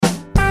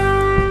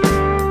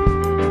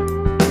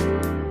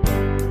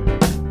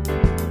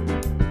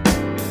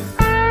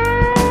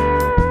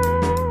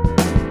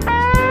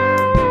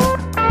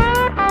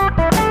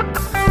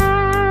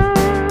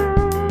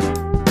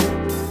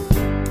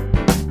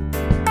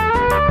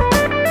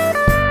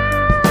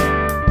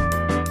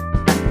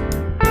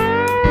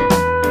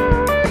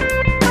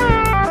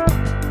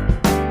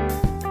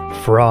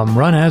From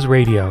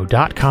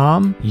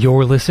runasradio.com,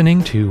 you're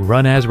listening to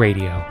Run As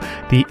Radio,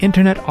 the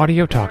internet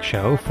audio talk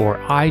show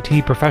for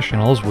IT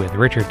professionals with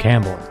Richard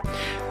Campbell.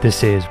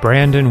 This is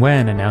Brandon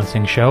Wen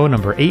announcing show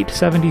number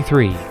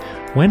 873,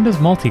 When Does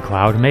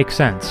Multi-Cloud Make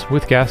Sense?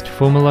 With guest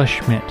Phoummala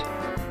Schmitt.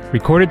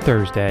 Recorded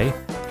Thursday,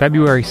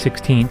 February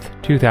 16th,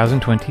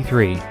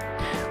 2023.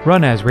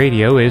 Run As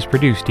Radio is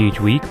produced each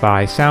week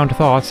by Sound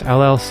Thoughts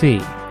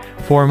LLC.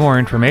 For more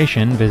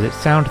information, visit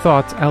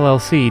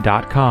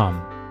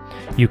soundthoughtsllc.com.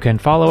 You can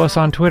follow us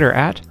on Twitter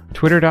at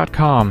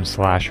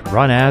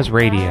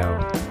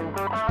twitter.com/runasradio.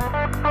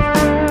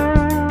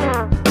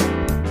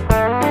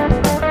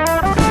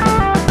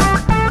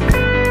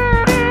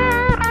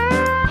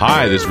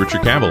 Hi, this is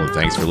Richard Campbell, and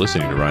thanks for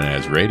listening to Run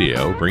As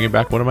Radio. Bringing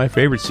back one of my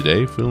favorites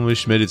today. Phoummala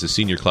Schmitt is a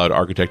senior cloud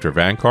architect for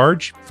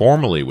Vanguard,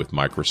 formerly with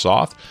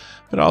Microsoft,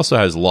 but also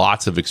has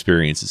lots of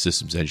experience in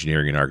systems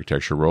engineering and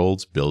architecture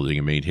roles, building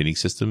and maintaining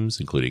systems,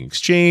 including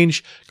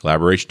Exchange,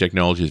 collaboration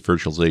technologies,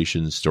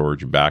 virtualization,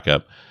 storage, and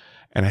backup.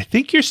 And I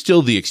think you're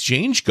still the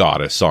Exchange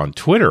goddess on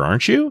Twitter,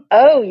 aren't you?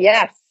 Oh,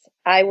 yes.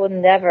 I will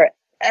never,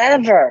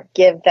 ever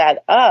give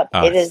that up.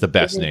 It's the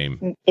best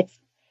name.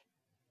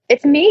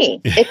 It's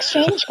me,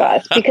 Exchange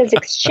goddess, because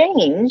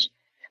Exchange,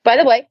 by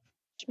the way,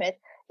 Schmitt,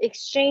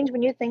 Exchange,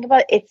 when you think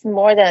about it, it's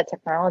more than a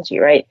technology,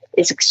 right?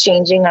 It's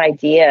exchanging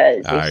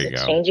ideas. It's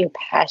exchanging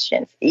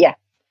passions. Yeah.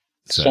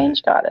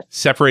 Exchange goddess.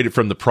 Separated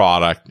from the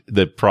product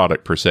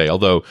per se.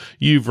 Although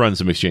you've run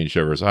some Exchange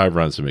servers, I've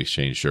run some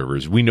Exchange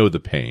servers. We know the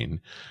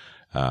pain.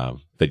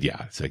 But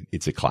yeah,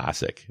 it's a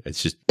classic.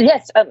 It's just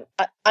yes.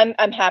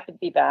 I'm happy to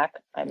be back.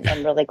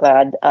 I'm really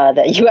glad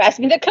that you asked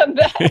me to come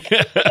back. Oh,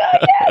 yeah,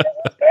 this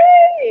is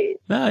great.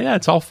 No, yeah,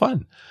 it's all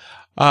fun.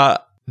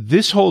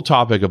 This whole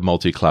topic of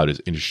multi-cloud is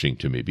interesting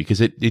to me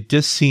because it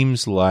just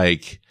seems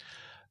like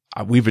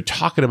we've been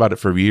talking about it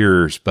for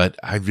years, but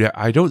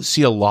I don't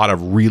see a lot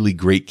of really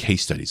great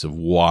case studies of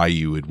why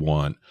you would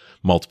want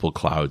multiple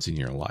clouds in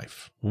your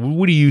life.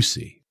 What do you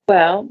see?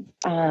 Well,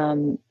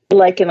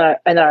 like in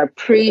our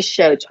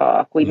pre-show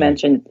talk, we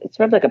mentioned it's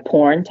sort of like a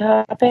porn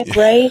topic,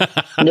 right?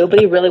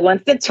 Nobody really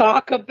wants to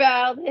talk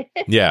about it.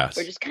 Yes.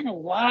 We're just kind of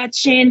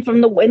watching from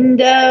the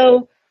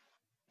window.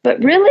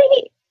 But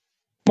really,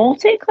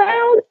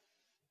 multi-cloud,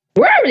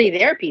 we're already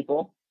there,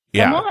 people.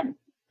 Yeah. Come on.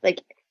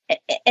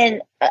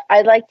 And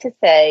I like to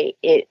say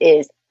it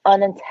is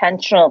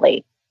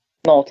unintentionally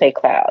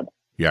multi-cloud.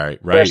 Yeah,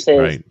 right.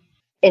 Versus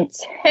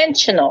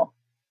intentional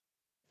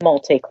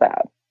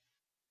multi-cloud.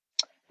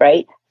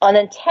 Right?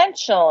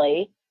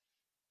 Unintentionally,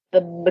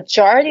 the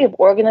majority of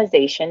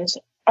organizations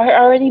are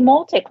already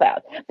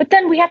multi-cloud. But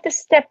then we have to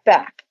step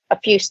back a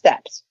few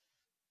steps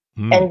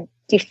and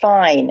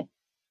define,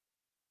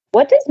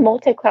 what does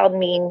multi-cloud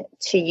mean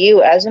to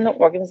you as an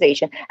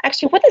organization?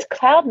 Actually, what does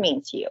cloud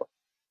mean to you?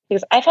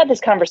 Because I've had this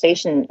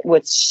conversation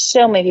with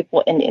so many people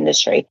in the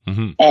industry,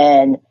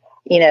 and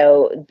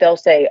they'll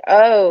say,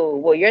 "Oh,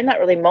 well, you're not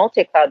really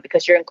multi-cloud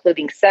because you're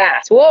including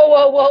SaaS."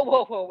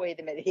 Whoa! Wait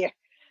a minute here.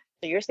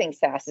 So you're saying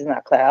SaaS is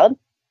not cloud?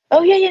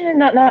 Oh yeah,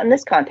 not in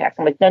this context.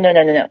 I'm like,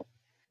 no.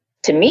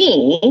 To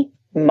me,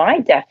 my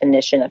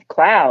definition of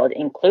cloud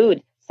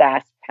include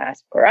SaaS,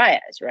 PaaS, or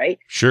IaaS, right?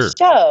 Sure.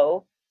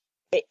 So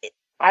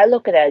I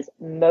look at it as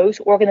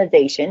most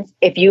organizations,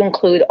 if you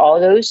include all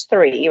those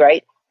three,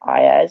 right?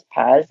 IaaS,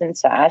 PaaS, and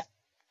SaaS,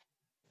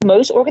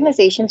 most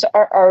organizations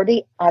are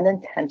already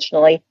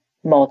unintentionally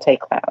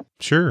multi-cloud.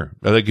 Sure.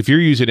 Like if you're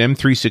using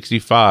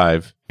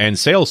M365 and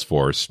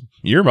Salesforce,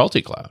 you're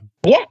multi-cloud.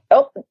 Yeah.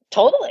 Oh,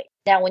 totally.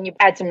 Now, when you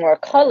add some more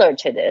color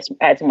to this,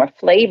 add some more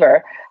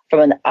flavor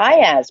from an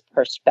IaaS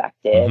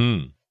perspective,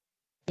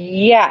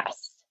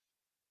 yes.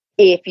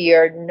 If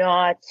you're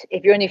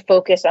only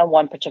focused on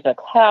one particular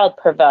cloud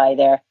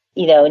provider,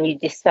 and you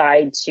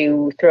decide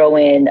to throw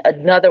in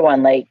another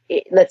one,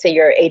 let's say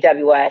you're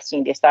AWS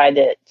and you decide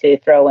to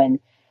throw in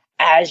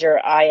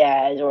Azure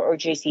IaaS or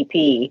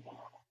GCP,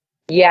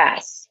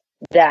 yes,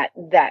 that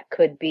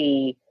could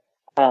be,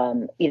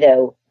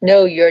 no,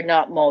 you're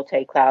not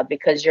multi-cloud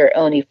because you're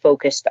only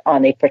focused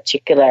on a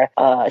particular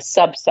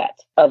subset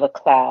of a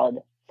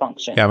cloud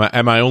function. Yeah,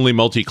 am I only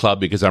multi-cloud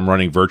because I'm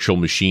running virtual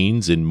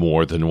machines in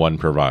more than one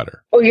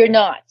provider? Or you're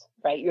not,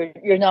 right?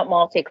 You're not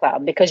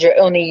multi-cloud because you're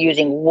only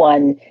using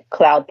one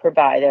cloud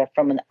provider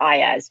from an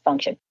IaaS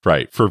function.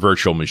 Right, for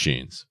virtual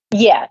machines.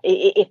 Yeah,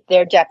 if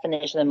their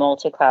definition of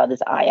multi-cloud is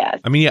IaaS.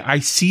 I mean, I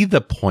see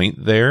the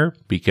point there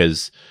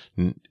because,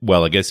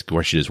 well, I guess the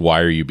question is,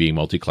 why are you being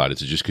multi-cloud?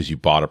 Is it just because you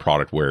bought a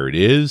product where it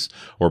is,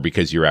 or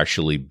because you're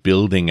actually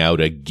building out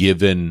a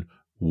given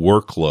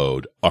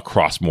workload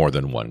across more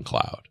than one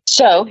cloud?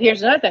 So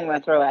here's another thing I'm going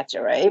to throw at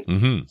you, right?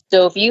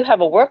 So if you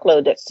have a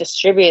workload that's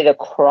distributed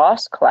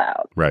across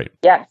cloud, right?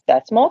 Yes,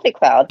 that's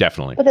multi-cloud.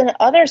 Definitely. But then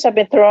others have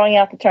been throwing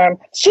out the term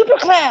super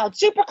cloud,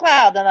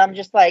 and I'm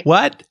just like,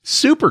 what?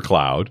 Super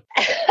cloud?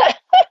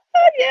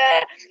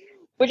 Yeah.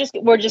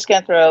 We're just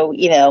going to throw,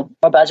 more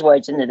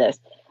buzzwords into this.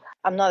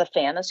 I'm not a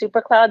fan of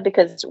super cloud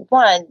because,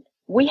 one,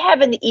 we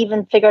haven't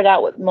even figured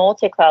out what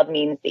multi-cloud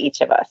means to each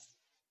of us.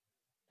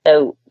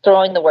 So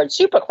throwing the word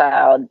super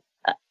cloud,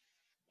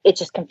 it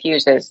just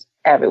confuses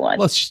everyone.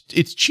 Well,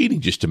 it's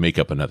cheating just to make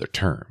up another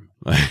term.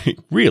 Like,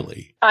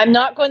 really? I'm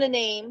not going to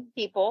name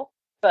people,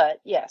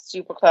 but yes,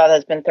 SuperCloud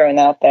has been thrown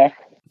out there.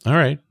 All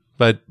right.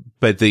 But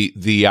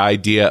the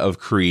idea of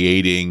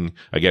creating,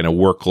 again, a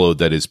workload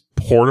that is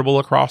portable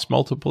across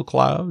multiple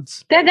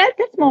clouds? That's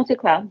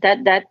multi-cloud.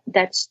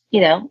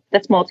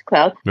 That's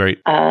multi-cloud. Right.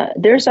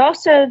 There's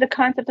also the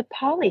concept of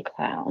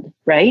polycloud,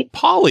 right?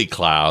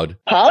 Polycloud?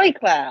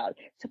 Polycloud.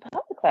 So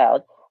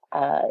polycloud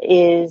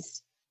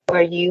is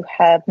where you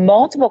have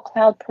multiple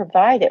cloud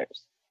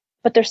providers,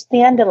 but they're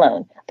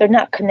standalone. They're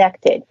not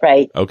connected,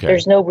 right? Okay.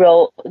 There's no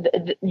real,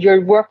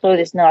 your workload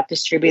is not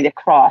distributed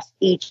across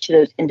each of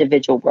those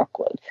individual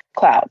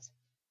clouds.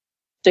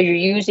 So you're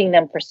using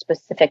them for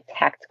specific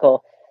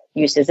tactical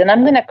uses. And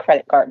I'm going to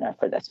credit Gartner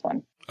for this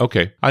one.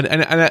 Okay.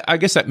 And I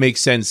guess that makes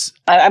sense.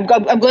 I'm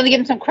going to give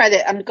him some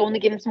credit. I'm going to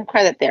give him some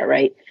credit there,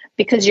 right?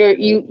 Because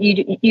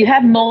you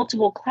have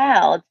multiple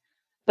clouds,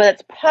 but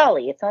it's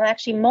poly. It's not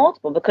actually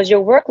multiple because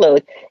your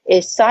workload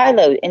is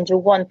siloed into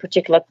one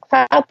particular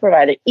cloud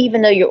provider,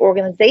 even though your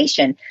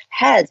organization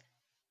has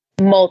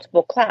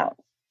multiple clouds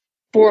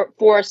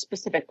for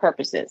specific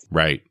purposes.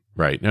 Right.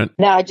 Right.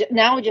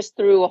 Now we just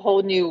threw a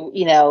whole new,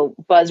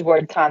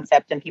 buzzword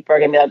concept, and people are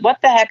going to be like,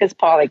 "What the heck is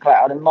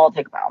polycloud and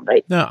multi-cloud?"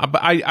 Right? No,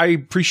 but I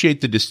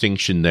appreciate the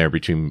distinction there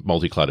between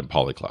multi-cloud and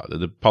polycloud.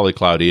 The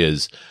polycloud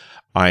is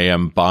I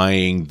am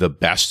buying the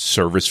best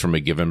service from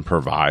a given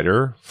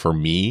provider for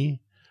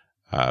me,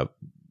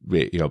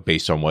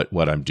 based on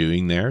what I'm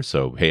doing there.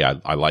 So, hey,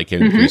 I like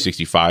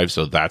M365,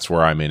 so that's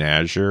where I'm in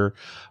Azure.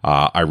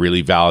 I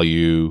really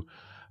value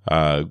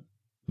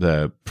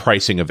the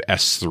pricing of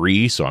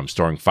S3, so I'm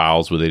storing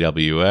files with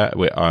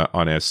AWS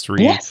on S3.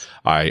 Yes.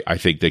 I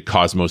think that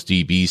Cosmos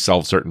DB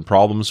solves certain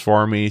problems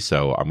for me,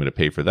 so I'm going to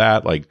pay for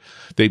that. Like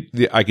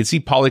I can see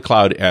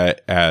polycloud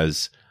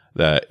as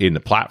in the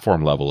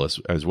platform level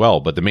as well,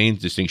 but the main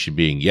distinction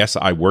being, yes,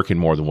 I work in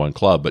more than one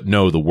cloud, but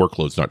no, the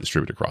workload's not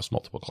distributed across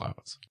multiple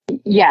clouds.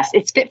 Yes,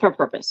 it's fit for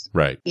purpose.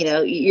 Right.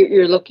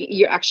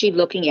 You're actually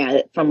looking at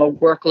it from a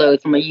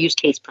workload, from a use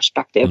case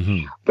perspective,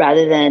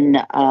 rather than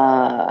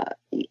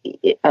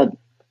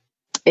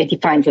it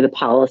defined to the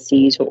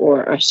policies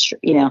or I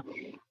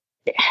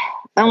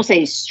won't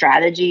say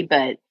strategy,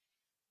 but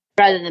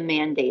rather than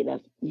mandate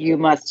of you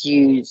must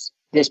use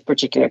this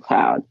particular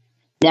cloud.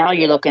 Now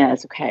you're looking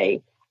at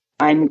okay,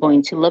 I'm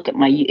going to look at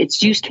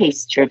it's use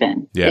case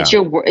driven. Yeah.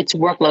 It's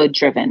workload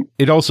driven.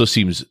 It also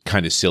seems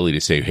kind of silly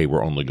to say, hey,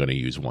 we're only going to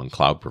use one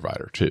cloud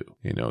provider too.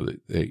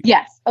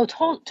 Yes. Oh,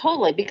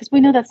 totally. Because we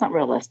know that's not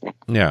realistic.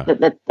 Yeah.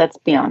 That's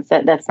beyond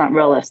that. That's not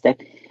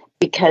realistic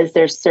because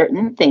there's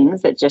certain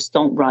things that just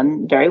don't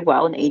run very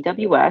well in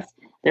AWS.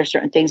 There's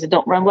certain things that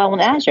don't run well in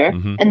Azure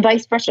and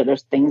vice versa.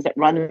 There's things that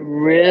run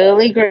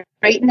really great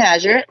in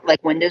Azure,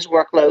 like Windows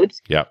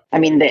workloads. Yeah. I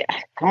mean,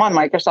 come on,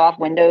 Microsoft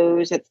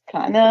Windows, it's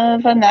kind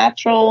of a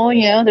natural,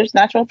 there's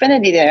natural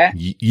affinity there.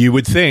 You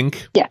would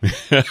think. Yeah.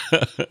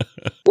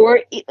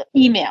 Or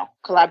email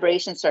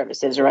collaboration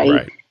services, right?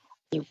 Right.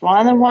 You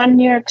want to run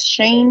your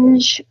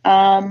Exchange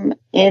in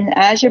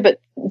Azure, but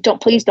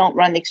please don't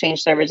run the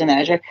Exchange servers in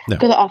Azure. No.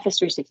 Go to Office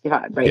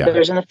 365, right? Yeah. But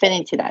there's an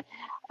affinity to that.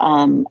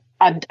 I'm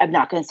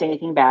not going to say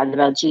anything bad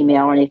about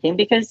Gmail or anything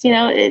because,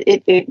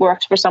 it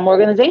works for some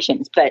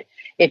organizations. But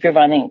if you're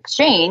running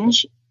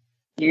Exchange,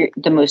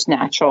 the most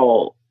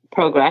natural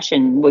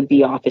progression would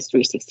be Office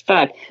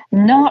 365,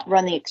 not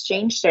run the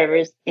Exchange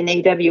servers in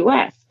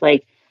AWS.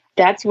 Like,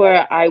 that's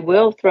where I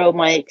will throw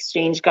my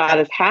Exchange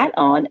goddess hat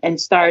on and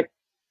start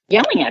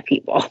yelling at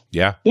people.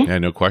 Yeah,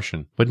 no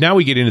question. But now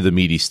we get into the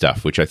meaty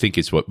stuff, which I think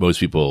is what most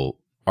people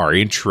are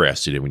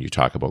interested in when you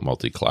talk about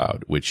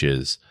multi-cloud, which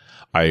is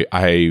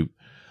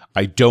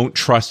I don't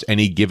trust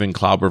any given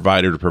cloud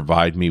provider to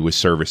provide me with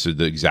service at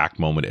the exact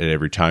moment at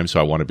every time.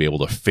 So I want to be able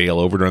to fail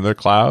over to another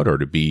cloud or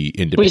to be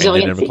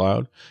independent of a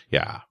cloud.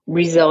 Yeah.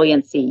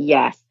 Resiliency.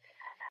 Yes.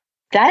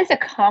 That is a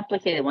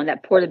complicated one,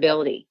 that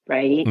portability,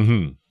 right?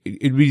 Mm-hmm.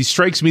 It really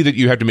strikes me that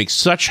you have to make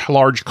such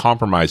large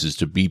compromises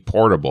to be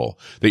portable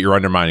that you're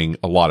undermining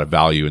a lot of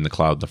value in the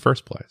cloud in the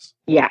first place.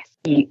 Yes.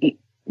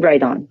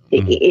 Right on.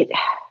 Mm-hmm.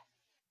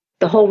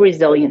 The whole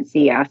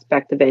resiliency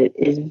aspect of it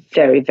is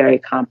very, very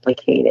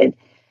complicated.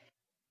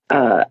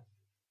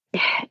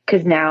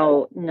 Because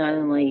now not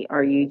only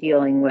are you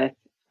dealing with,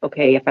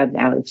 okay, if I have an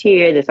outage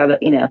here, if I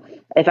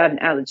have an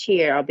outage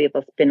here, I'll be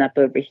able to spin up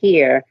over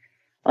here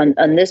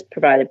on this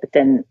provider, but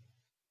then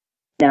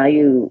now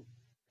you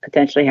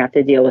potentially have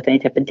to deal with any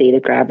type of data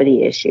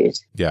gravity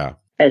issues. Yeah.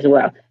 As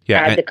well.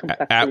 Yeah.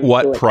 At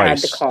what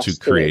price to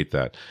create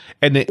that?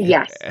 And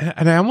yes.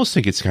 And I almost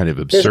think it's kind of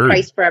absurd. There's a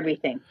price for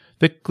everything.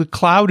 The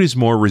cloud is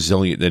more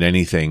resilient than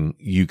anything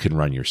you can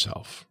run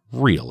yourself,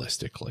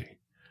 realistically.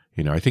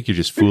 I think you're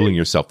just fooling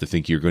yourself to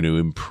think you're going to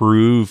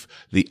improve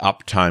the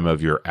uptime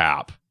of your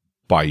app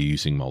by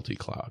using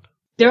multi-cloud.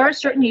 There are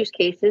certain use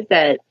cases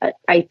that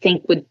I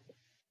think would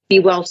be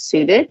well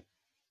suited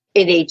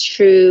in a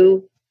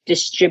true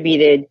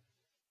distributed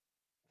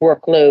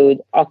workload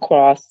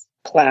across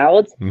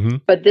clouds. Mm-hmm.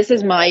 But this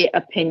is my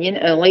opinion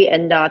only,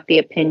 and not the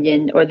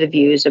opinion or the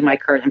views of my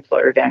current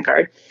employer,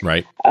 Vanguard.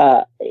 Right.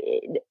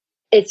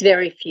 It's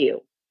very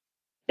few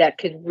that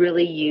could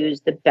really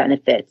use the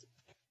benefits,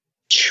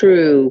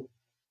 true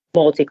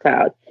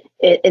multi-cloud,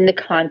 in the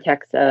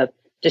context of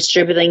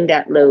distributing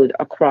that load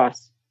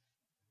across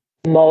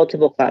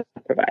multiple cloud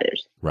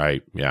providers.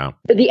 Right. Yeah.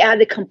 The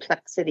added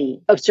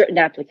complexity of certain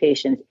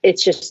applications,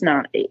 it's just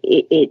not,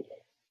 it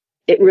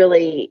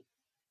really,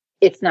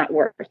 it's not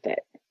worth it.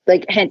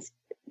 Like, hence,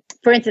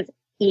 for instance,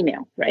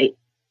 email, right?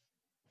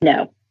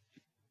 No.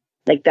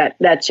 Like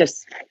that's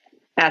just,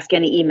 ask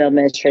any email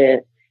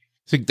administrator.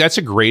 So that's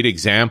a great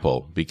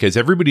example, because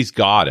everybody's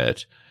got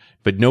it,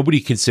 but nobody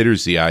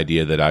considers the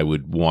idea that I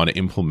would want to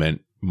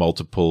implement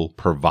multiple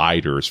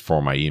providers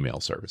for my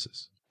email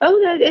services. Oh,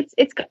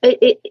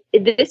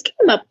 this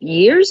came up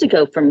years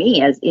ago for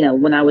me, as you know,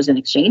 when I was an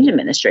exchange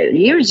administrator,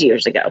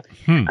 years ago.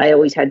 I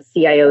always had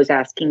CIOs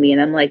asking me,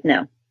 and I'm like,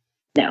 no.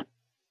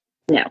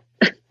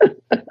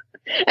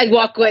 I'd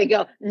walk away and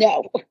go,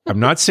 no. I'm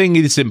not saying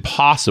it's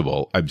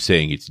impossible. I'm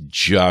saying it's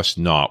just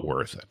not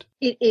worth it.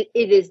 It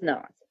is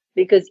not,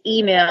 because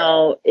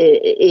email,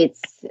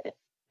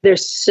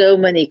 there's so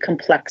many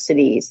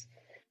complexities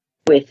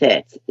with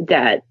it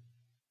that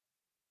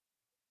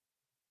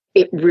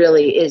it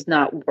really is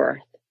not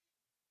worth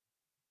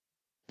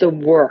the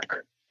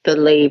work, the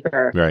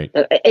labor, right,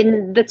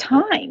 and the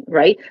time,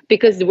 right?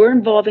 Because you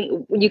got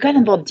to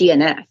involve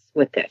DNS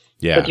with this,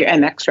 with your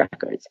MX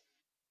records.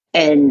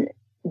 And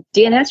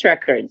DNS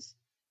records,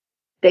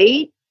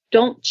 they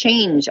don't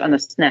change on a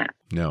snap.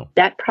 No.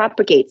 That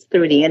propagates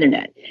through the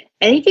internet.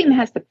 Anything that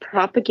has to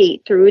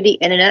propagate through the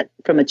internet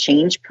from a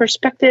change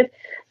perspective,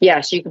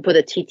 yes, you can put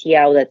a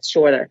TTL that's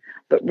shorter.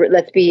 But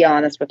let's be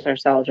honest with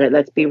ourselves, right?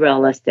 Let's be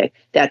realistic.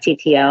 That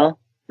TTL,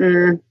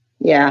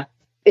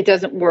 it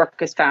doesn't work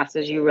as fast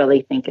as you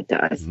really think it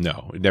does.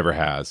 No, it never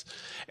has.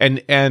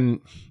 It's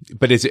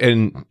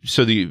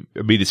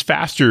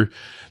faster.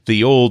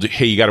 The old,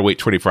 hey, you got to wait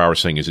 24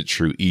 hours thing isn't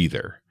true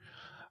either.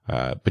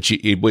 But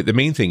the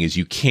main thing is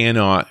you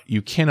cannot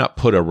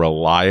put a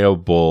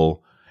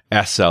reliable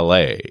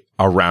SLA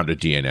around a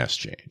DNS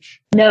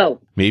change. No.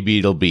 Maybe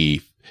it'll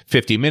be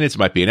 50 minutes,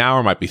 might be an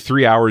hour, might be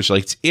 3 hours.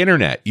 Like, it's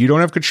internet. You don't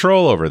have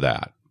control over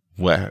that.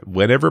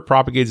 Whatever it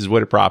propagates is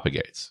what it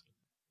propagates.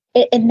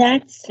 And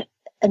that's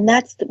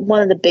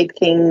one of the big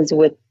things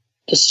with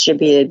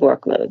distributed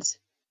workloads.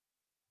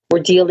 We're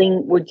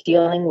dealing with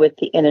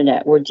the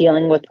internet. We're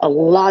dealing with a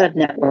lot of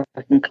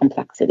networking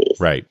complexities.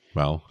 Right.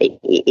 Well,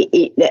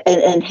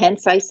 and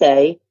hence I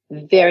say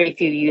very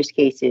few use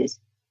cases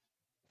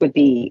would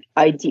be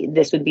ideal.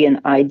 This would be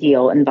an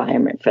ideal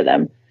environment for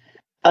them.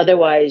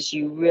 Otherwise,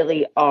 you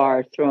really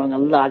are throwing a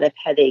lot of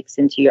headaches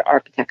into your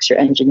architecture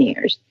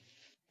engineers.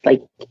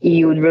 Like,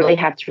 you would really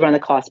have to run a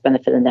cost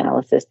benefit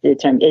analysis to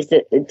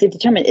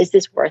determine is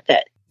this worth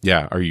it?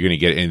 Yeah. Are you going to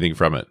get anything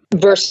from it?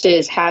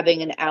 Versus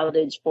having an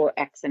outage for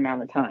X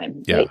amount of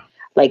time. Yeah. Right?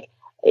 Like,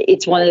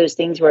 it's one of those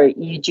things where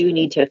you do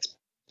need to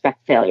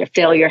expect failure.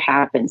 Failure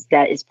happens.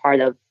 That is part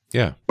of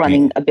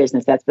running a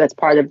business. That's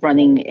part of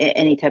running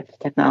any type of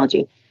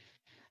technology.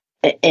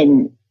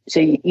 And so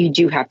you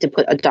do have to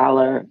put a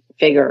dollar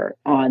figure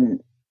on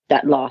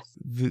that loss.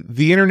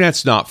 The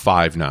internet's not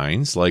 5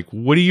 nines. Like,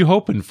 what are you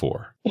hoping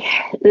for?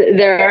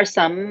 There are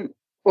some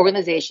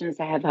organizations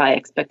that have high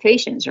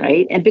expectations,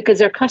 right? And because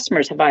their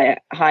customers have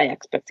high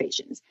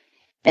expectations.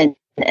 And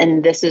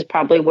this is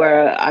probably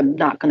where I'm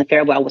not going to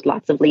fare well with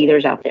lots of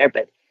leaders out there,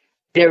 but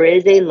there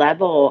is a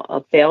level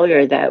of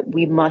failure that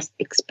we must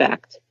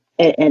expect.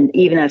 And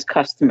even as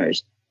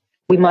customers,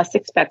 we must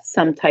expect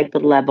some type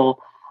of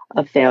level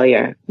of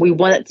failure. We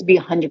want it to be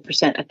 100%,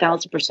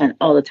 1,000%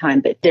 all the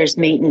time, but there's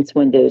maintenance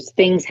windows.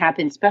 Things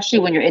happen, especially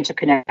when you're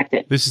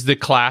interconnected. This is the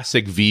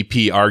classic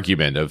VP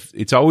argument of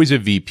it's always a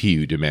VP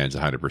who demands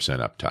 100%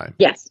 uptime.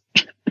 Yes.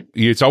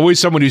 It's always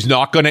someone who's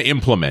not going to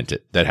implement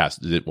it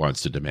that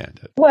wants to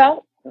demand it.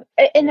 Well,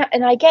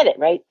 and I get it,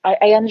 right?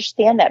 I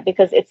understand that,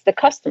 because it's the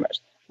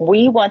customers.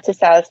 We want to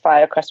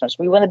satisfy our customers.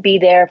 We want to be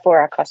there for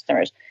our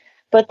customers.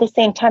 But at the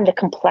same time, the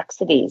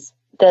complexities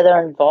that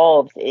are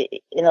involved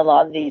in a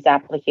lot of these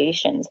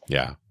applications,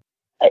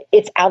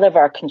 it's out of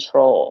our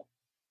control.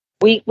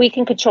 We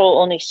can control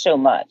only so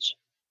much.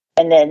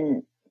 And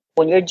then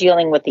when you're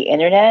dealing with the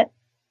internet,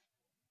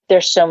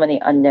 there's so many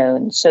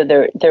unknowns. So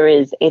there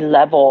is a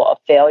level of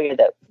failure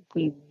that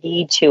we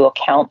need to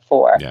account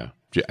for. Yeah,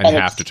 and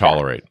have to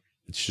tolerate.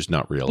 It's just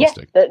not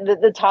realistic. Yeah,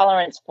 the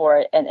tolerance for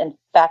it, and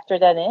factor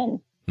that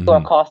in to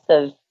our cost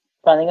of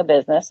running a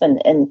business,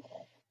 and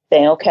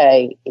saying,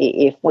 okay,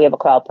 if we have a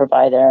cloud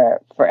provider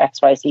for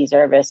XYZ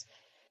service,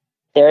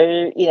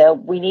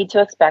 we need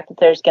to expect that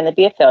there's going to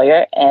be a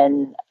failure,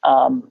 and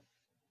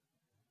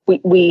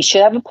we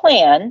should have a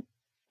plan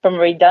from a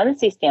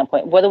redundancy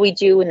standpoint. What do we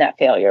do in that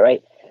failure,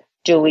 right?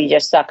 Do we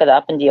just suck it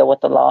up and deal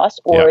with the loss,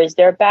 or is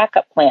there a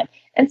backup plan?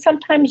 And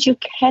sometimes you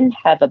can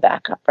have a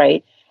backup,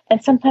 right?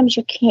 And sometimes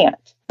you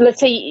can't. Let's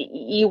say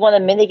you want to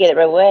mitigate it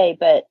right away,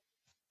 but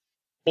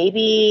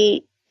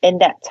maybe in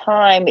that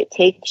time it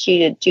takes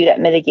you to do that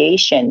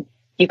mitigation,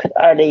 you could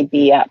already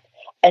be up.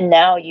 And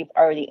now you've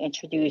already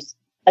introduced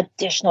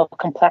additional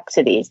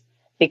complexities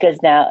because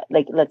now,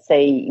 like, let's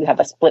say you have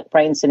a split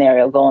brain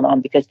scenario going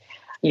on because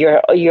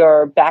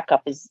your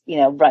backup is,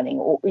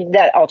 running.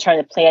 That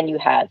alternative plan you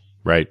had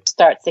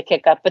starts to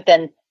kick up, but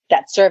then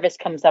that service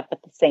comes up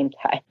at the same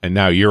time. And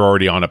now you're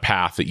already on a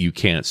path that you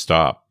can't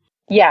stop.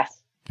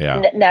 Yes.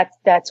 Yeah. And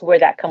that's where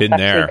that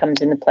complexity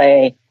comes into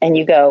play. And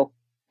you go,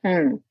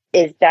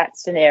 is that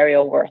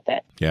scenario worth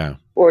it? Yeah.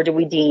 Or do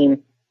we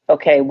deem,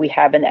 okay, we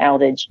have an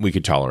outage. We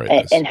could tolerate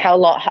this. And how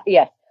long?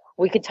 Yes.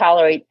 We could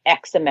tolerate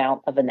X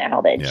amount of an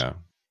outage. Yeah.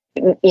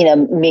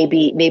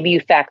 Maybe you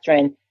factor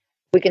in,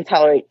 we can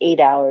tolerate 8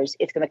 hours.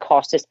 It's going to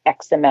cost us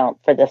X amount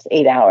for this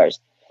 8 hours.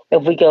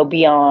 If we go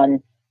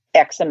beyond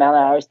X amount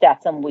of hours,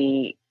 that's when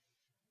we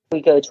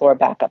go to our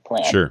backup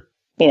plan. Sure.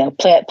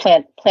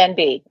 Plan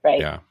B,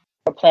 right? Yeah.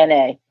 Or plan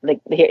A.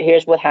 Like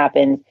here's what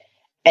happened,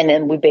 and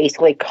then we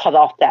basically cut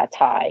off that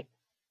tie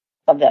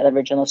of that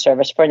original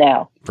service for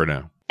now.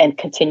 And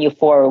continue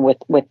forward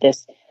with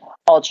this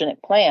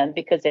alternate plan,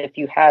 because if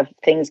you have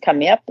things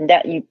coming up, and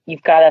that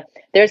you've got to,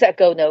 there's that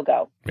go no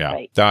go. Yeah,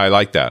 right? I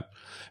like that.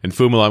 And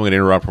Phoummala, I'm going to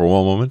interrupt for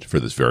one moment for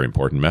this very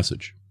important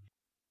message.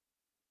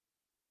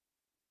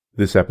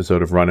 This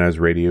episode of Run As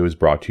Radio is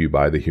brought to you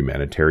by the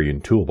Humanitarian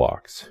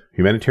Toolbox.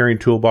 Humanitarian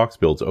Toolbox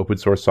builds open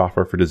source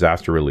software for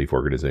disaster relief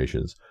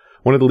organizations.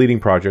 One of the leading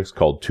projects,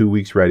 called 2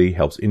 Weeks Ready,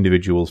 helps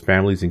individuals,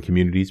 families, and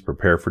communities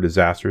prepare for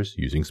disasters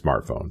using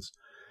smartphones.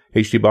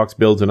 HTBox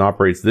builds and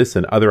operates this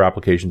and other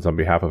applications on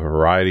behalf of a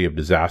variety of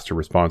disaster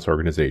response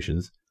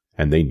organizations,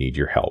 and they need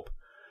your help.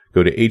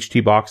 Go to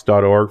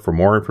htbox.org for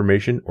more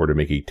information or to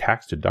make a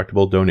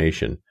tax-deductible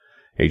donation.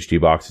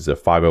 HTBox is a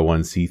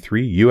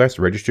 501c3 U.S.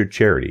 registered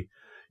charity.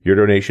 Your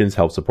donations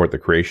help support the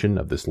creation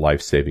of this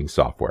life-saving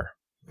software.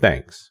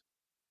 Thanks.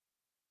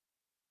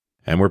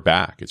 And we're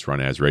back. It's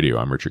Run As Radio.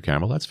 I'm Richard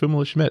Campbell. That's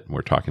Phoummala Schmitt. And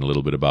we're talking a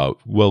little bit about,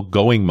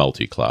 going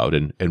multi-cloud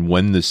and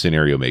when the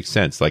scenario makes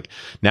sense. Like,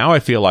 now I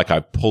feel like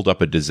I've pulled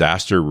up a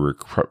disaster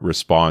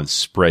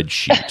response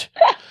spreadsheet.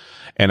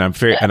 And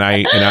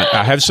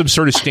I have some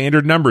sort of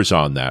standard numbers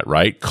on that,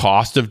 right?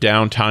 Cost of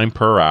downtime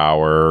per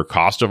hour,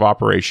 cost of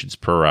operations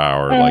per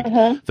hour,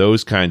 like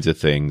those kinds of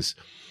things.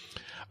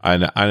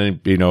 And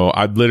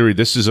I literally,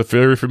 this is a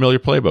very familiar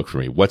playbook for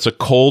me. What's a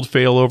cold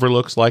failover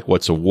looks like?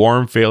 What's a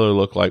warm failure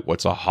look like?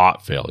 What's a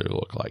hot failure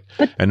look like?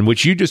 And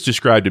what you just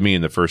described to me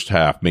in the first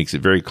half makes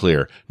it very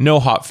clear. No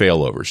hot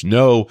failovers.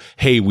 No,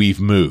 hey, we've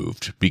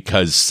moved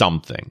because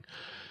something.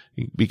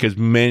 Because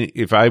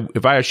if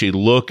I actually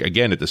look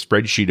again at the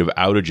spreadsheet of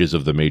outages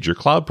of the major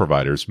cloud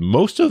providers,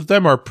 most of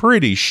them are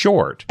pretty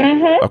short,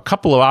 a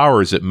couple of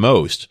hours at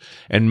most,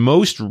 and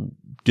most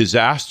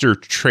disaster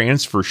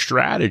transfer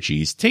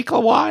strategies take a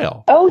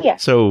while. Oh yeah.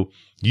 So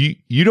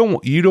you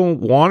don't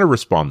want to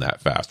respond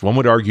that fast. One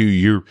would argue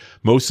you're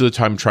most of the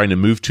time trying to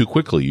move too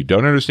quickly. You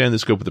don't understand the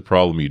scope of the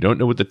problem. You don't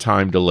know what the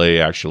time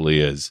delay actually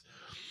is.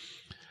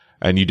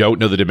 And you don't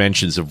know the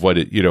dimensions of what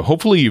it,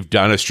 hopefully you've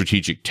done a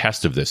strategic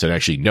test of this and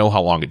actually know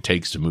how long it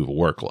takes to move a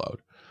workload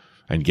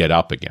and get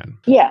up again.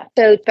 Yeah.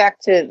 So back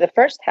to the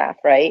first half,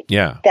 right?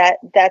 Yeah.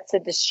 That's a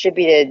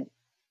distributed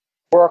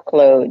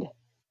workload,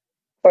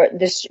 or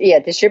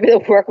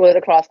distributed workload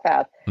across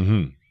clouds.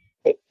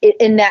 Mm-hmm.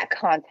 In that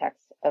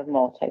context of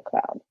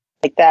multi-cloud,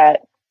 like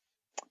that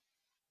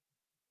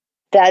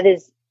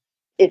is,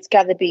 it's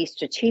got to be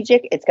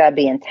strategic. It's got to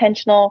be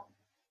intentional.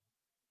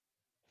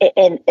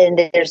 And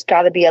there's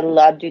got to be a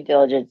lot of due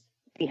diligence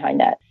behind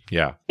that.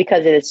 Yeah.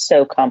 Because it is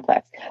so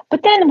complex.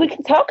 But then we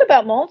can talk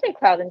about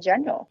multi-cloud in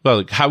general.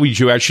 Well, how would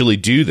you actually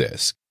do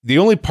this? The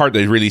only part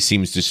that really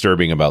seems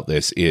disturbing about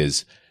this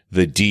is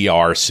the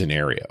DR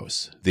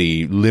scenarios.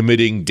 The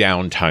limiting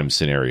downtime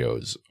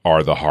scenarios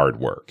are the hard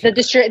work. The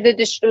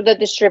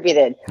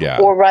distributed.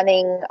 Yeah. Or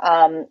running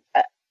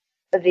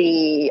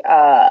the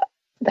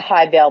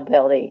high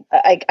availability.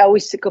 I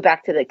always go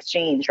back to the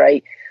exchange,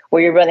 right?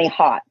 Where you're running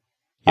hot.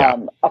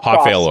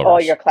 Across all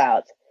your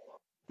clouds,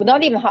 but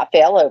not even hot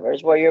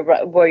failovers where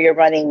you're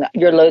running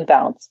your load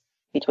balance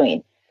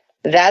between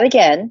that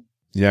again.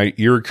 Yeah,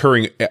 you're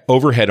incurring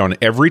overhead on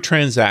every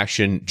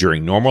transaction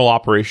during normal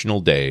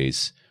operational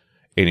days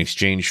in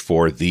exchange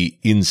for the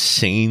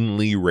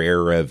insanely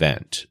rare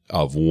event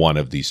of one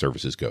of these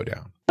services go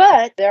down.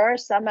 But there are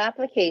some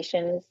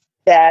applications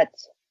that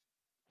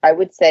I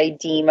would say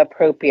deem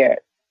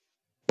appropriate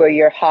where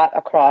you're hot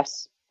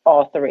across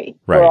all three,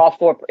 right, or all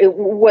four,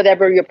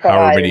 whatever your provider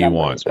however many you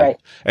numbers, want, right?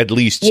 At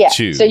least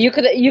two. So you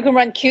can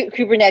run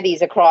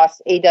Kubernetes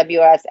across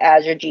AWS,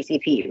 Azure,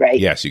 GCP, right?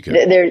 Yes, you could.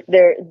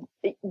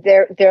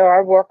 There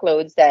are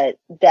workloads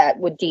that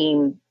would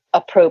deem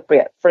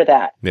appropriate for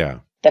that. Yeah.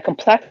 The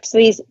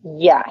complexities,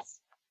 yes,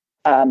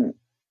 but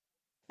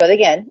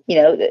again,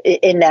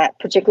 in that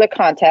particular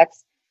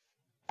context,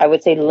 I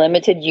would say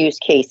limited use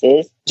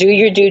cases. Do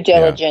your due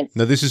diligence.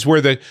 Yeah. No, this is where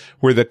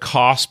the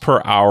cost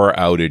per hour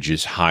outage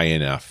is high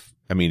enough.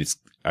 I mean,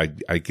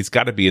 it's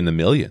got to be in the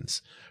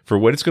millions for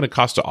what it's going to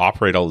cost to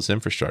operate all this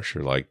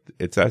infrastructure. Like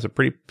it's going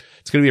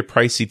to be a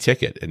pricey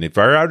ticket. And if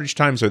our outage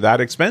times are that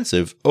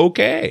expensive,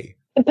 okay,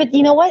 But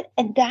you know what?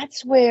 And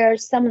that's where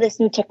some of this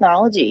new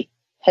technology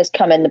has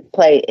come into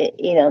play,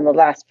 in the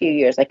last few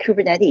years, like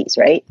Kubernetes,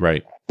 right?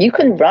 Right. You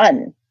can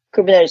run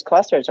Kubernetes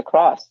clusters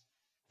across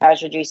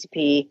Azure,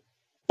 GCP,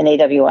 and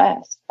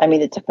AWS. I mean,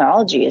 the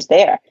technology is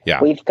there.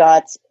 Yeah. We've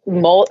got,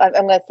 I'm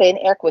going to say in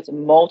air quotes,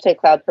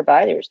 multi-cloud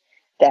providers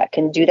that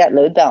can do that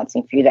load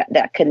balancing for you,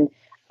 that can,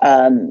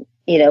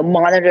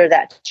 monitor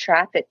that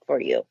traffic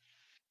for you.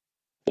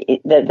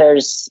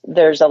 There's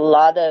a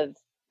lot of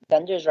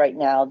vendors right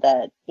now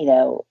that,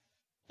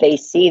 they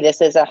see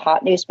this as a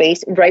hot new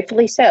space,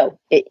 rightfully so.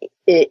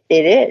 It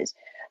is.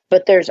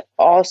 But there's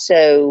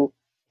also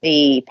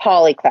the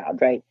polycloud,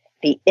 right?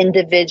 The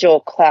individual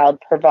cloud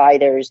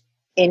providers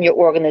in your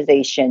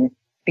organization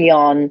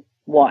beyond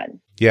one.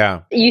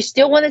 Yeah. You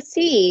still want to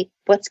see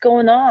what's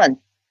going on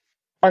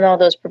all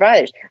those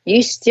providers.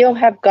 You still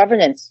have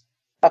governance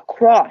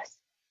across,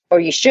 or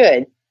you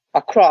should,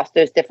 across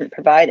those different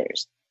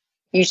providers.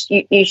 You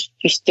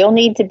still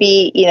need to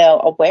be,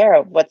 aware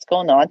of what's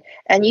going on,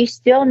 and you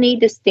still need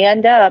to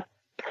stand up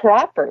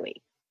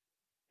properly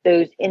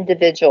those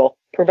individual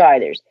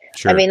providers.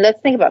 Sure. I mean,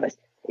 let's think about this.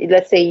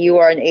 Let's say you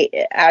are an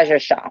Azure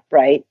shop,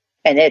 right?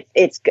 And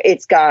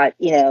it's got,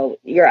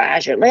 your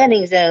Azure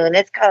landing zone.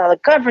 It's got all the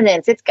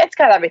governance. It's got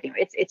everything.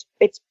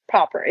 It's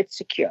proper. It's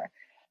secure.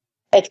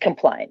 It's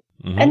compliant.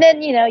 Mm-hmm. And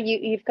then,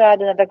 you've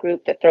got another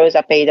group that throws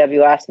up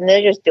AWS, and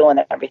they're just doing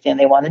everything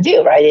they want to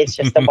do, right? It's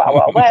just the Wild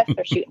Wild West.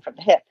 They're shooting from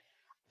the hip.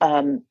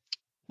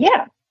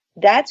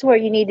 That's where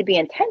you need to be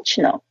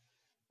intentional.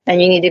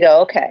 And you need to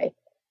go, okay,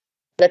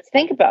 let's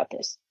think about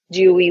this.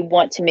 Do we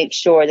want to make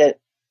sure that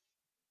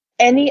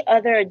any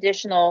other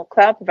additional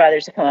cloud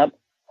providers that come up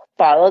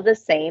follow the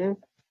same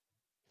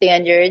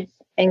standards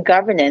and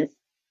governance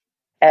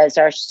as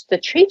our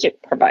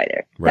strategic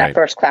provider, right, that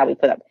first cloud we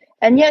put up?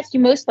 And yes, you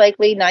most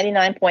likely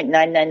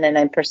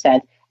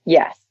 99.9999%.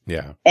 Yes.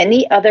 Yeah.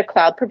 Any other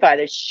cloud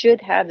providers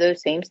should have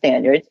those same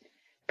standards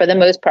for the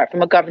most part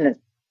from a governance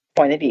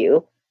point of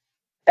view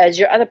as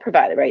your other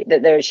provider, right?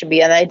 That there should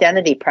be an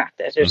identity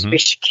practice, there should be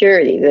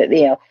security,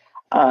 that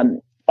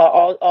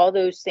all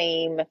those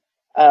same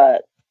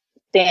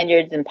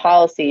standards and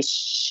policies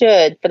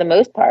should, for the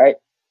most part,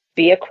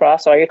 be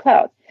across all your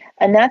clouds.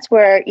 And that's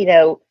where,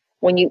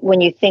 when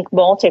you think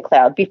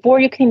multi-cloud,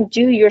 before you can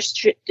do your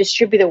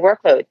distributed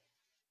workload,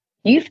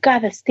 you've got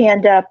to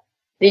stand up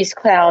these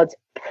clouds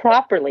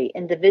properly,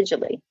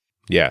 individually.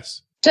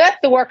 Yes. So that's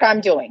the work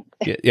I'm doing.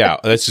 Yeah,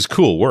 that's just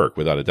cool work,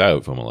 without a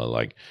doubt,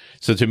 Phoummala.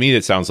 So to me,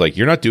 it sounds like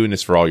you're not doing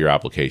this for all your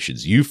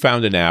applications. You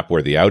found an app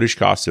where the outage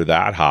costs are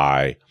that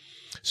high,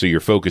 so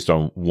you're focused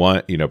on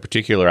one,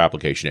 particular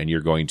application, and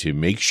you're going to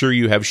make sure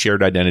you have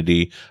shared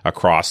identity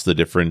across the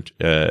different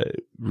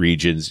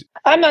regions.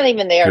 I'm not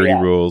even there security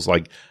yet. Rules,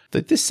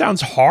 this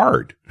sounds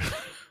hard.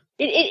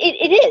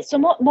 It is. So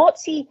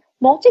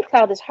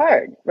multi-cloud is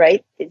hard,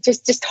 right?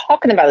 Just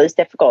talking about it is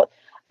difficult.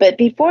 But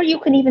before you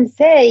can even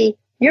say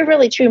you're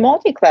really true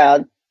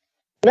multi-cloud,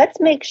 let's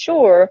make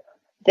sure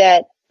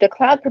that the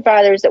cloud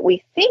providers that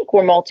we think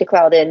we're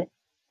multi-cloud in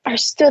are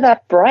stood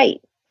up right.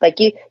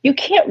 You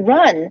can't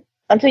run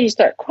until you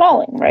start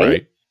crawling,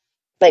 right?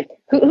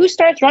 Who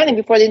starts running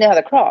before they know how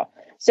to crawl?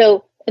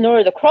 So in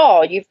order to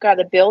crawl, you've got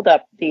to build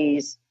up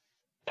these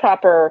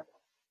proper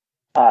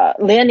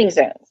landing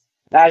zones.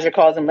 Azure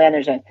calls them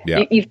landing zones.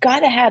 Yeah. You've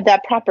got to have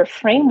that proper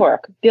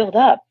framework built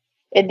up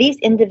in these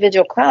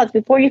individual clouds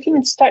before you can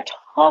even start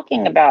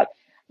talking about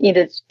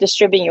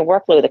distributing your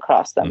workload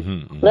across them.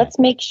 Mm-hmm. Let's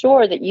make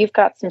sure that you've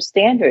got some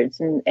standards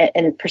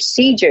and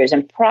procedures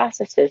and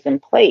processes in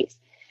place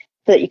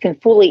so that you can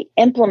fully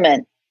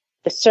implement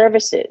the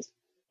services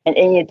and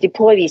you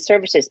deploy these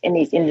services in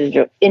these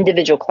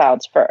individual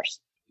clouds first.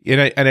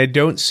 And I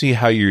don't see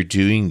how you're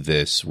doing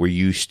this where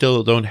you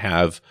still don't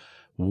have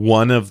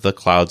one of the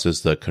clouds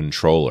as the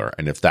controller.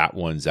 And if that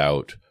one's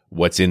out,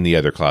 what's in the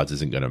other clouds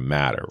isn't going to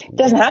matter.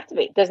 Doesn't have to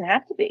be.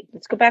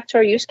 Let's go back to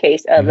our use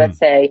case of, let's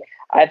say,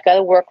 I've got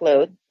a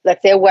workload,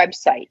 let's say a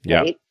website,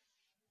 right?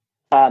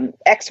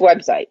 X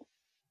website.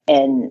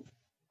 And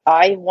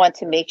I want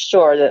to make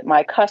sure that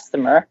my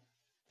customer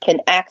can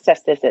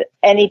access this at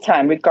any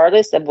time,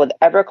 regardless of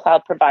whatever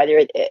cloud provider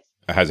it is.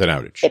 It has an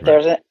outage. If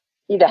there's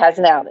either has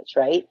an outage,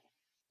 right?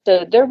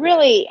 So they're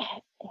really,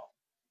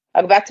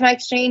 I'll go back to my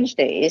Exchange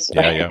days.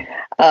 Yeah.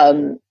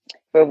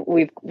 Where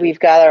we've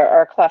got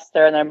our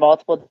cluster and our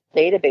multiple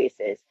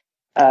databases.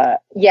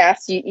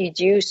 Yes, you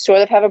do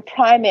sort of have a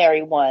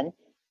primary one,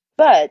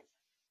 but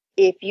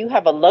if you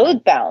have a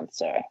load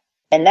balancer,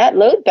 and that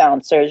load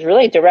balancer is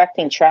really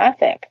directing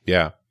traffic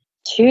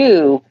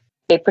to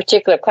a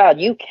particular cloud,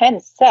 you can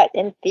set,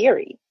 in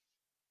theory,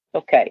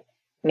 okay,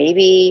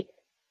 maybe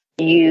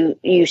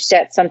you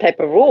set some type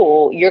of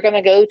rule, you're going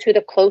to go to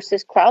the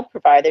closest cloud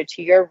provider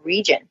to your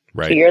region,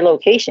 to your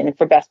location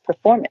for best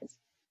performance.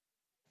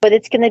 But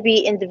it's going to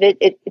be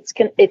it's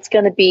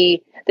going to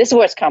be, this is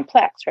where it's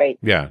complex, right?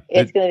 Yeah.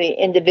 It's going to be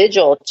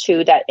individual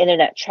to that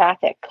internet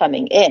traffic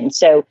coming in.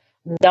 So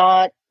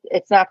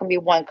it's not going to be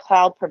one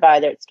cloud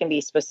provider. It's going to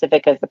be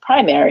specific as the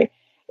primary.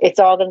 It's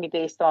all going to be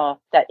based on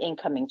that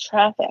incoming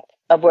traffic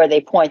of where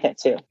they point it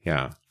to.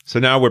 Yeah. So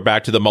now we're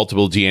back to the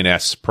multiple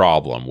DNS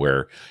problem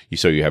where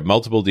you have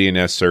multiple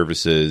DNS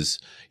services.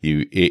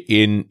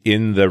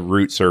 In the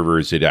root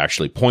servers, it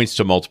actually points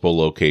to multiple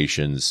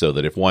locations so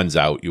that if one's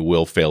out, you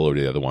will fail over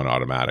the other one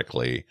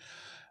automatically.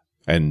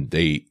 And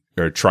they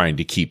are trying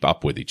to keep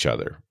up with each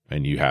other.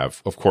 And you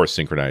have, of course,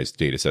 synchronized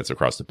data sets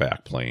across the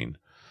backplane.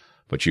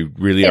 But you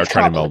really are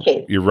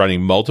you're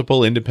running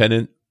multiple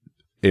independent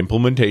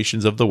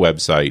implementations of the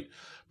website,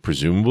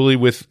 presumably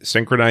with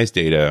synchronized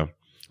data.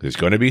 There's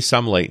going to be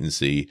some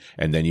latency,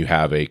 and then you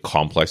have a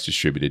complex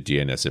distributed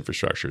DNS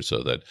infrastructure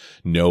so that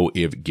no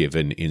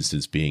given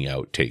instance being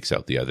out takes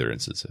out the other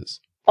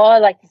instances. All I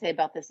like to say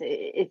about this,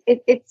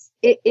 it's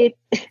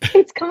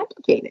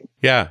complicated.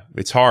 Yeah,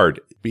 it's hard.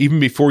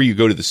 Even before you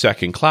go to the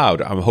second cloud,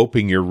 I'm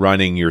hoping you're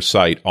running your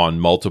site on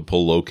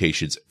multiple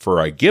locations for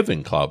a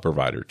given cloud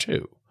provider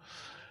too.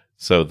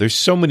 So there's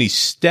so many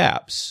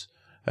steps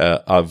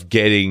of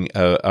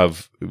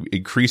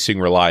increasing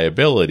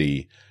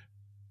reliability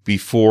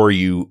before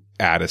you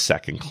add a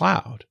second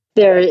cloud.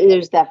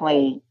 There's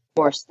definitely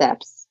 4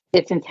 steps.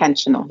 It's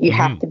intentional. You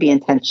have to be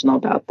intentional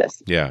about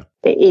this. Yeah.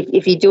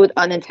 If you do it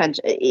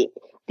unintentionally,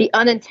 the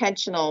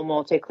unintentional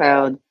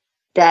multi-cloud,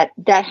 that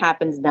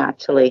happens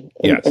naturally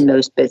in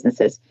most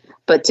businesses.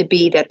 But to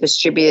be that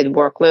distributed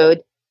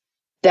workload,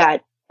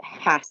 that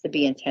has to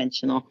be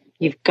intentional.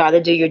 You've got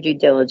to do your due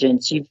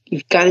diligence.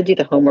 You've got to do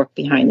the homework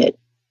behind it.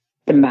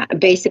 The math,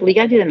 basically, you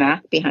got to do the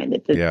math behind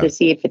it to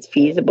see if it's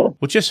feasible.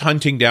 Well, just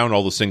hunting down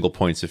all the single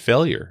points of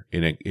failure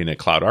in a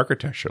cloud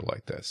architecture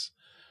like this,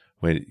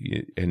 and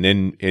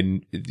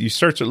you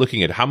start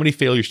looking at how many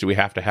failures do we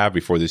have to have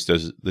before this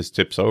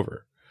tips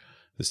over,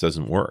 this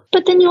doesn't work.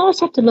 But then you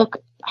also have to look,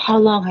 how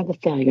long have the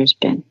failures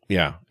been?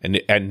 Yeah,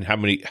 and how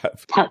many?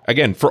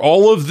 Again, for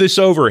all of this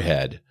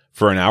overhead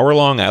for an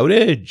hour-long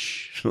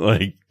outage,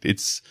 like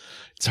it's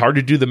hard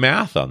to do the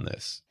math on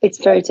this. It's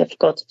very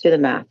difficult to do the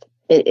math.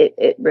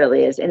 It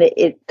really is. And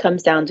it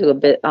comes down to a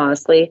bit,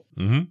 honestly,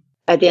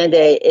 at the end of the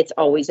day, it's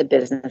always a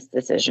business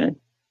decision.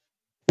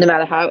 No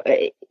matter how,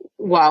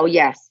 while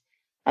yes,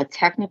 a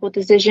technical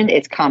decision,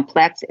 it's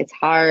complex, it's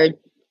hard.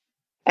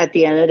 At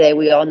the end of the day,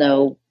 we all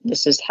know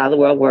this is how the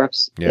world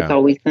works. Yeah. It's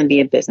always going to be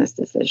a business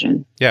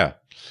decision. Yeah.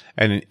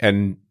 And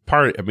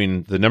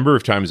the number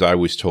of times I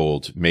was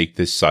told, make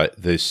this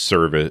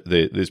service,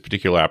 this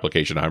particular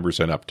application 100%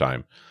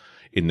 uptime,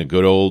 in the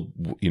good old,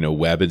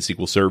 web and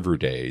SQL Server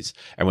days.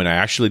 And when I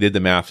actually did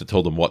the math, I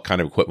told them what kind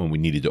of equipment we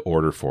needed to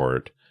order for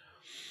it,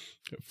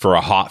 for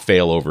a hot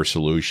failover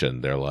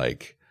solution. They're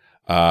like,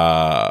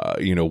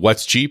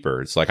 what's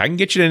cheaper? It's like, I can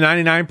get you to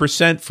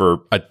 99% for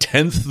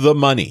 1/10 the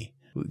money.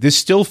 This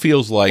still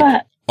feels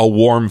like a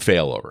warm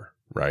failover,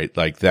 right?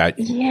 Like that.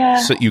 Yeah.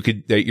 So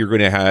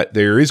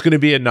there is going to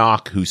be a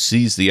knock who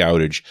sees the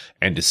outage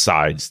and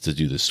decides to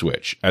do the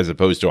switch, as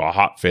opposed to a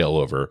hot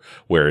failover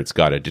where it's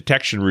got a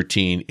detection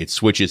routine, it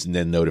switches and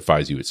then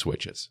notifies you it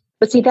switches.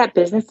 But see, that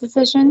business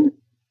decision,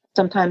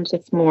 sometimes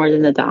it's more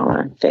than a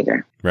dollar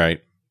figure.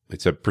 Right.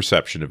 It's a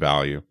perception of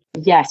value.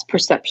 Yes.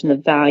 Perception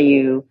of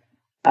value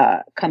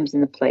comes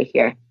into play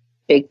here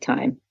big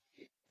time.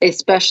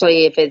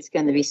 Especially if it's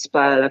going to be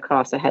splattered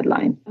across a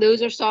headline.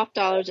 Those are soft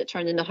dollars that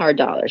turn into hard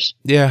dollars.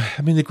 Yeah.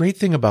 I mean, the great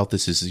thing about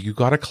this is you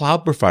got a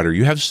cloud provider.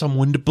 You have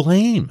someone to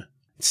blame.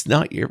 It's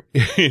not your,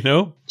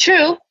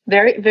 True.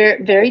 Very,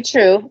 very, very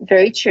true.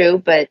 Very true.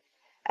 But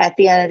at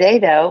the end of the day,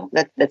 though,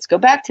 let's go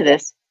back to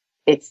this.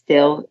 It's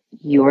still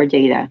your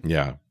data.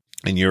 Yeah.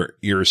 And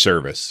your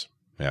service.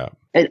 Yeah.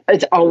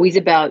 It's always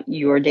about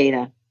your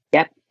data.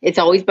 Yep. It's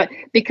always,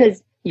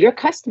 because your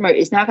customer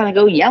is not going to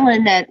go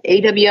yelling at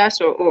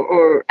AWS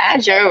or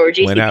Azure or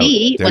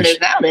GCP when there's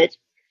an outage.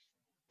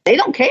 They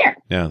don't care.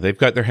 Yeah, they've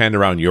got their hand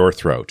around your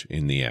throat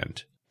in the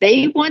end.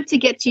 They want to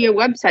get to your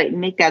website and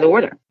make that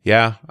order.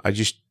 Yeah,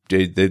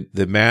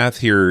 the math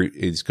here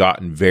is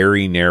gotten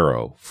very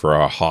narrow for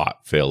a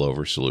hot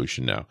failover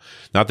solution now.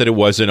 Not that it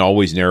wasn't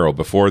always narrow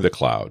before the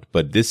cloud,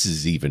 but this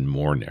is even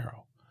more narrow.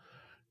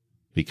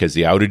 Because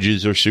the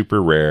outages are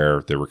super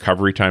rare, the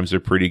recovery times are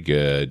pretty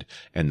good,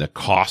 and the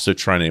cost of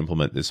trying to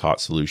implement this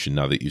hot solution,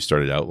 now that you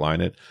started to outline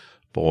it,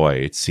 boy,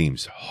 it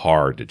seems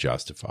hard to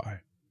justify.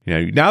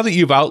 Now that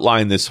you've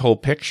outlined this whole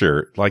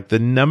picture, like the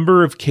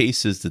number of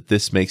cases that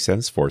this makes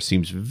sense for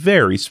seems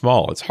very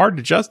small. It's hard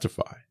to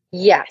justify.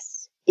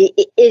 Yes,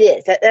 it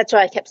is. That's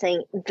why I kept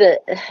saying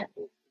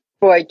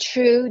for a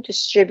true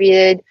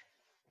distributed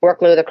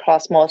workload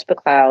across multiple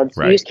clouds,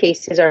 right, use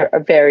cases are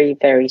very,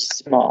 very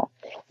small.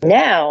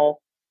 Now,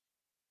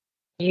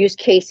 use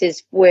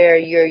cases where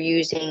you're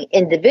using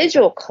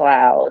individual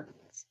clouds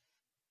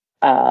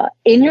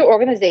in your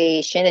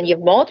organization and you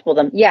have multiple of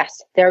them.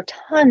 Yes, there are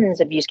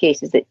tons of use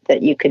cases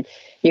that you could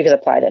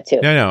apply that to.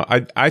 No,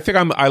 I think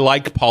I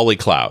like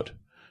polycloud.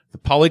 The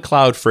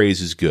polycloud phrase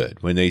is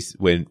good. When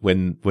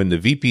the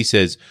VP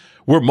says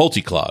we're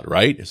multi-cloud,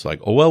 right? It's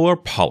like, oh well, we're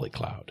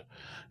polycloud,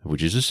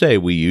 which is to say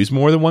we use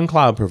more than one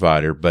cloud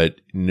provider,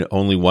 but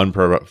only one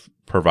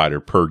provider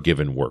per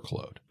given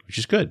workload, which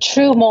is good.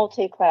 True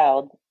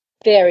multi-cloud,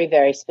 very,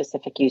 very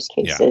specific use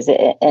cases.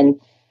 Yeah. And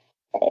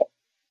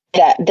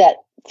that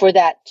for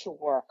that to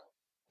work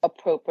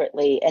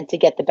appropriately and to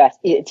get the best,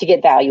 to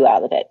get value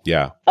out of it.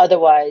 Yeah.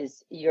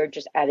 Otherwise, you're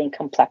just adding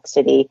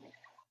complexity.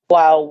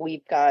 While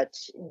we've got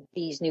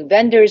these new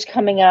vendors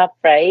coming up,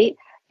 right,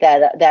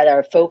 that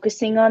are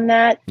focusing on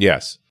that.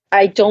 Yes.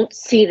 I don't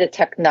see the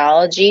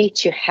technology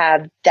to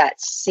have that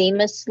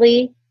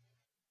seamlessly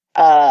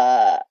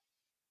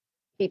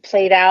be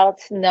played out,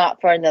 not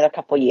for another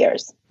couple of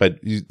years. But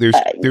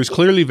there's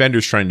clearly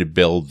vendors trying to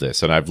build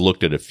this, and I've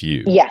looked at a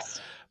few. Yes.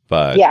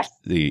 But yes,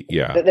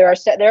 there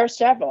are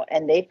several,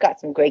 and they've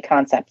got some great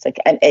concepts. Like,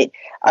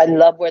 I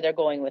love where they're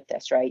going with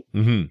this, right?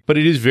 Mm-hmm. But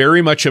it is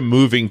very much a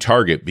moving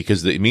target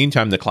because in the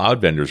meantime, the cloud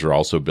vendors are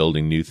also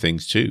building new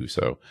things too.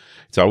 So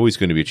it's always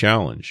going to be a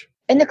challenge.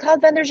 And the cloud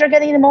vendors are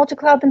getting into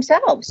multi-cloud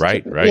themselves.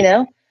 Right. You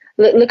know,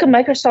 look at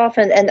Microsoft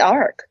and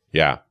Arc.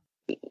 Yeah.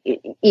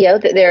 You know,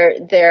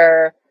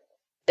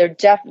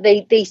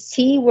 they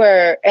see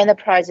where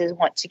enterprises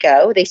want to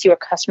go. They see where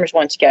customers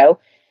want to go.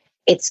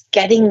 It's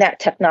getting that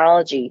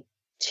technology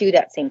to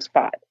that same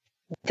spot.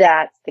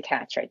 That's the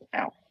catch right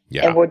now.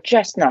 Yeah. And we're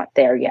just not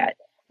there yet.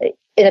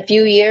 In a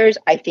few years,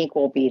 I think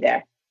we'll be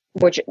there.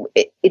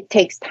 It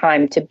takes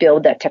time to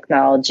build that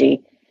technology,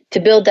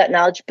 to build that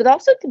knowledge, but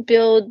also to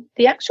build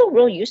the actual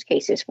real use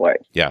cases for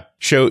it. Yeah.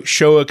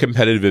 Show a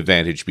competitive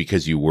advantage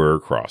because you were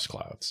across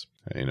clouds,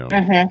 you know,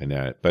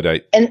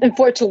 and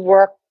for it to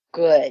work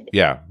good.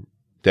 Yeah.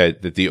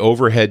 That the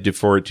overhead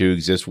for it to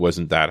exist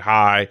wasn't that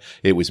high.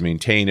 It was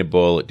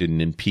maintainable. It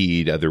didn't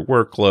impede other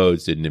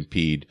workloads, didn't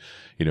impede,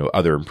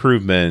 other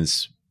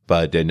improvements,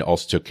 but then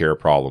also took care of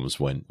problems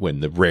when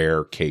the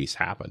rare case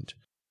happened.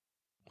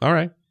 All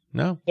right.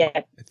 No. Yeah.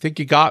 I think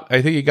you got me,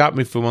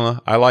 Phoummala.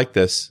 I like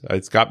this.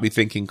 It's got me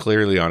thinking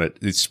clearly on it.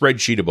 It's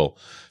spreadsheetable.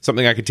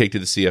 Something I could take to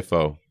the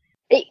CFO.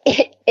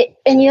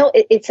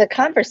 It's a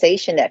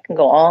conversation that can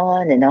go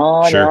on and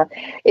on and on.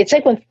 It's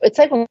like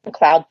when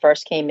cloud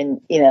first came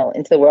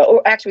into the world.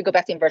 Or actually, we go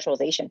back to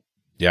virtualization.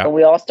 Yeah,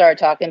 we all started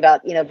talking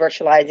about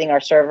virtualizing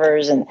our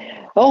servers, and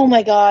oh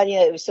my god,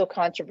 it was so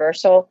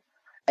controversial.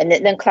 And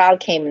then cloud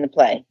came into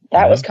play.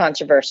 That was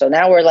controversial.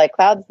 Now we're like,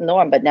 cloud's the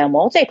norm, but now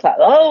multi-cloud.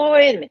 Oh,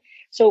 wait a minute.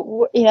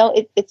 So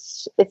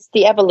it's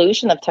the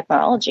evolution of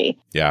technology.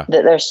 Yeah,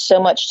 there's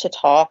so much to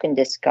talk and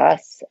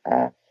discuss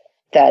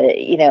that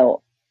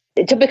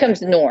it becomes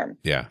the norm.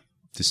 Yeah.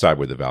 Decide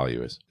where the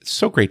value is. It's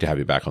so great to have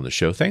you back on the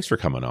show. Thanks for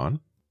coming on.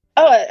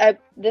 Oh,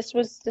 this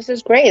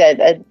is great.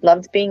 I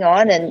loved being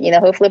on, and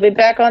hopefully I'll be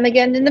back on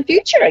again in the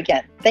future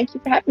again. Thank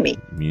you for having me.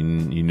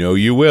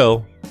 You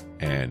will.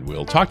 And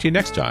we'll talk to you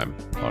next time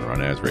on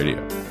Run As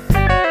Radio.